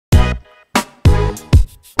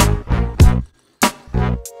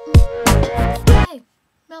Hey,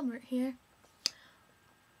 Melbert here.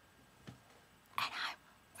 And I'm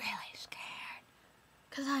really scared.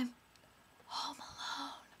 Because I'm home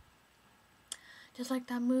alone. Just like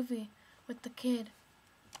that movie with the kid.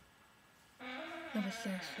 No, but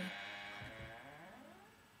seriously.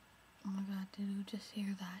 Oh my god, did you just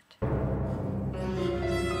hear that?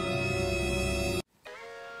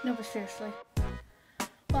 No, but seriously.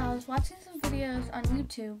 Well, I was watching some videos on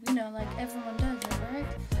YouTube, you know, like everyone does it, right?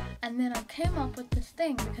 And then I came up with this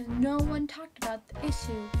thing because no one talked about the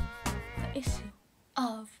issue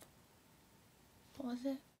of, what was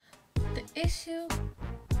it? The issue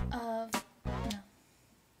of, no.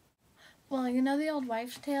 Well, you know the old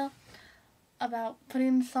wives' tale about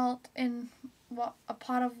putting salt in a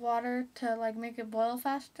pot of water to like make it boil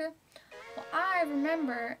faster? Well, I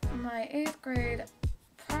remember my 8th grade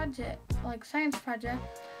project, like science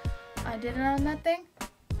project, I did it on that thing,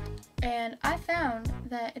 and I found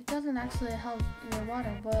that it doesn't actually help your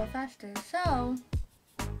water boil faster. So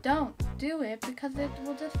don't do it because it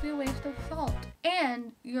will just be a waste of salt,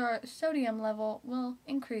 and your sodium level will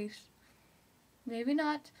increase. Maybe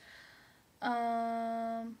not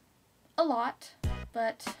a lot,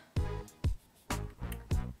 but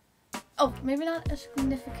maybe not a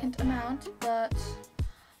significant amount, but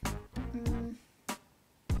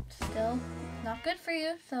still not good for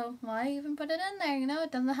you, so why even put it in there, you know?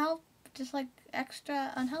 It doesn't help, just like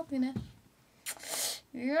extra unhealthiness.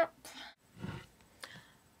 Yep.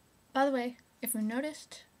 By the way, if you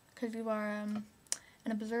noticed, because you are an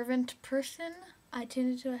observant person, I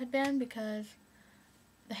changed it to a headband because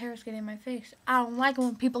the hair is getting in my face. I don't like it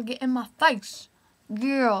when people get in my face.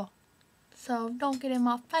 Yeah. So don't get in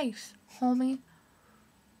my face, homie.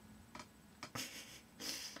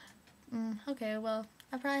 Okay, well,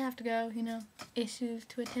 I probably have to go, you know, issues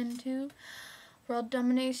to attend to. World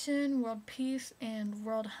domination, world peace, and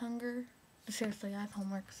world hunger. Seriously, I have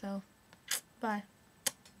homework, so bye.